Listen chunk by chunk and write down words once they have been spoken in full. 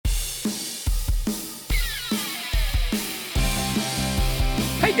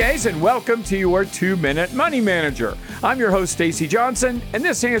Hey guys, and welcome to your 2-Minute Money Manager. I'm your host, Stacey Johnson, and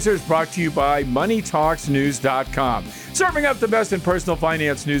this answer is brought to you by MoneyTalksNews.com, serving up the best in personal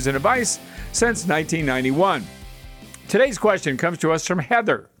finance news and advice since 1991. Today's question comes to us from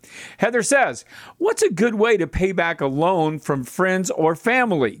Heather. Heather says, what's a good way to pay back a loan from friends or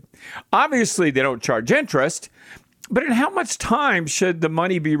family? Obviously, they don't charge interest, but in how much time should the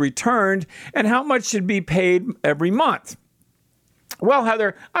money be returned, and how much should be paid every month? Well,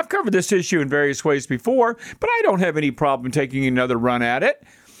 Heather, I've covered this issue in various ways before, but I don't have any problem taking another run at it.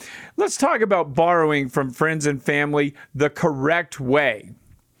 Let's talk about borrowing from friends and family the correct way.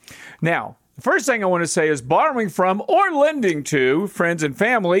 Now, the first thing I want to say is borrowing from or lending to friends and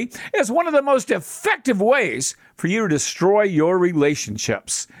family is one of the most effective ways for you to destroy your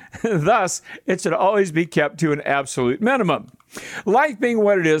relationships. Thus, it should always be kept to an absolute minimum. Life being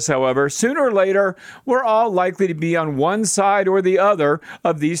what it is, however, sooner or later, we're all likely to be on one side or the other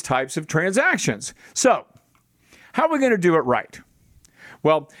of these types of transactions. So, how are we going to do it right?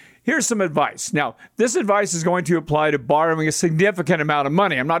 Well, here's some advice. Now, this advice is going to apply to borrowing a significant amount of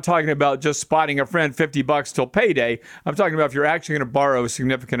money. I'm not talking about just spotting a friend $50 till payday. I'm talking about if you're actually going to borrow a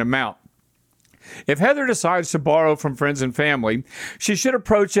significant amount. If Heather decides to borrow from friends and family, she should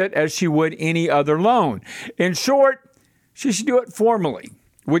approach it as she would any other loan. In short, she should do it formally,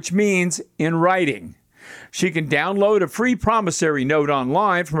 which means in writing. She can download a free promissory note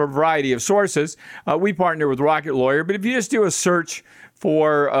online from a variety of sources. We partner with Rocket Lawyer, but if you just do a search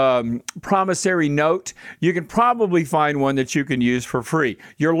for promissory note, you can probably find one that you can use for free.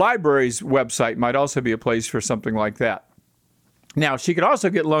 Your library's website might also be a place for something like that. Now, she could also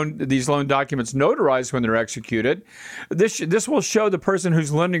get these loan documents notarized when they're executed. This will show the person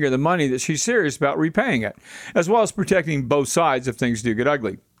who's lending her the money that she's serious about repaying it, as well as protecting both sides if things do get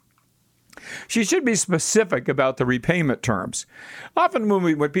ugly. She should be specific about the repayment terms. Often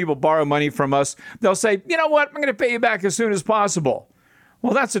when people borrow money from us, they'll say, you know what, I'm going to pay you back as soon as possible.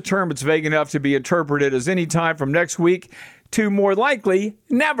 Well, that's a term that's vague enough to be interpreted as any time from next week to more likely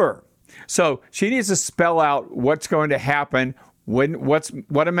never. So she needs to spell out what's going to happen,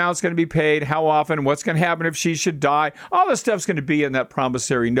 what amount's going to be paid, how often, what's going to happen if she should die. All this stuff's going to be in that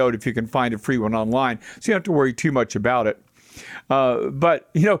promissory note if you can find a free one online, so you don't have to worry too much about it. But,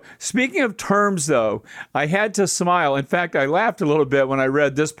 speaking of terms, though, I had to smile. In fact, I laughed a little bit when I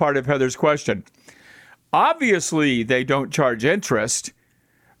read this part of Heather's question. Obviously, they don't charge interest.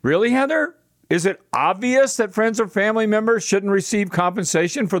 Really, Heather? Is it obvious that friends or family members shouldn't receive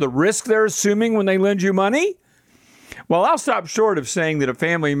compensation for the risk they're assuming when they lend you money? Well, I'll stop short of saying that a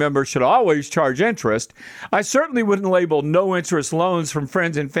family member should always charge interest. I certainly wouldn't label no-interest loans from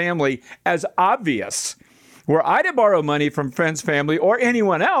friends and family as obvious. Were I to borrow money from friends, family, or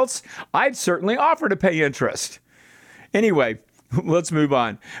anyone else, I'd certainly offer to pay interest. Anyway, let's move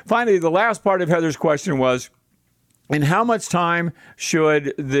on. Finally, the last part of Heather's question was, in how much time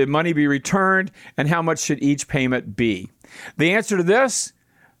should the money be returned, and how much should each payment be? The answer to this?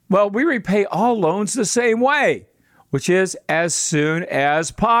 Well, we repay all loans the same way, which is as soon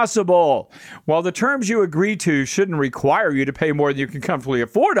as possible. While the terms you agree to shouldn't require you to pay more than you can comfortably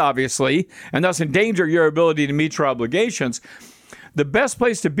afford, obviously, and thus endanger your ability to meet your obligations, the best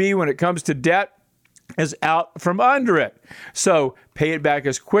place to be when it comes to debt is out from under it. So pay it back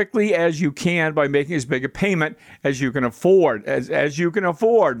as quickly as you can by making as big a payment as you can afford. As you can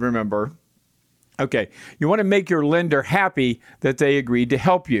afford, remember. Okay, you want to make your lender happy that they agreed to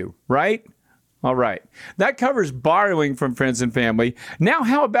help you, right? All right. That covers borrowing from friends and family. Now,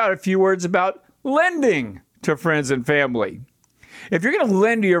 how about a few words about lending to friends and family? If you're going to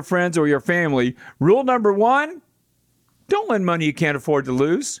lend to your friends or your family, rule number 1, don't lend money you can't afford to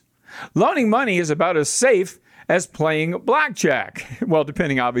lose. Loaning money is about as safe as playing blackjack. Well,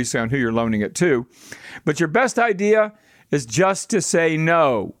 depending obviously on who you're loaning it to. But your best idea is just to say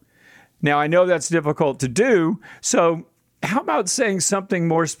no. Now, I know that's difficult to do, so how about saying something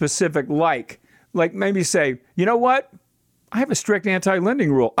more specific like maybe say, you know what? I have a strict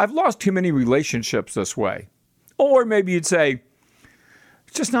anti-lending rule. I've lost too many relationships this way. Or maybe you'd say,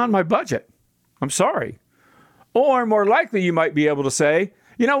 it's just not in my budget. I'm sorry. Or more likely, you might be able to say,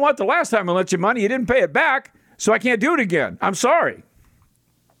 you know what? The last time I lent you money, you didn't pay it back, so I can't do it again. I'm sorry.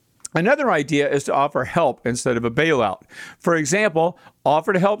 Another idea is to offer help instead of a bailout. For example,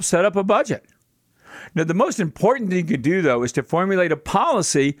 offer to help set up a budget. Now, the most important thing you can do, though, is to formulate a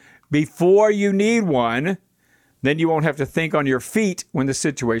policy before you need one. Then you won't have to think on your feet when the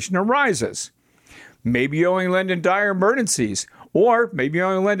situation arises. Maybe you only lend in dire emergencies, or maybe you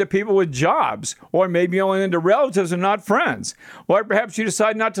only lend to people with jobs, or maybe you only lend to relatives and not friends, or perhaps you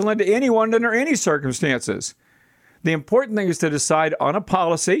decide not to lend to anyone under any circumstances. The important thing is to decide on a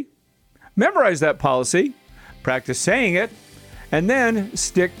policy, memorize that policy, practice saying it, and then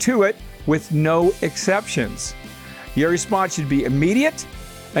stick to it with no exceptions. Your response should be immediate,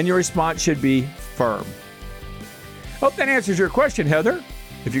 and your response should be firm. Hope that answers your question, Heather.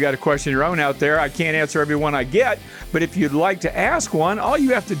 If you got a question of your own out there, I can't answer every one I get, but if you'd like to ask one, all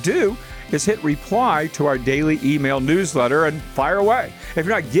you have to do is hit reply to our daily email newsletter and fire away. If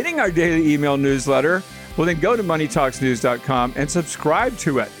you're not getting our daily email newsletter, well, then go to moneytalksnews.com and subscribe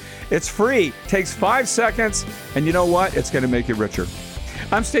to it. It's free, takes 5 seconds, and you know what? It's going to make you richer.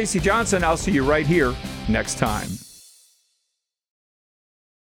 I'm Stacey Johnson. I'll see you right here next time.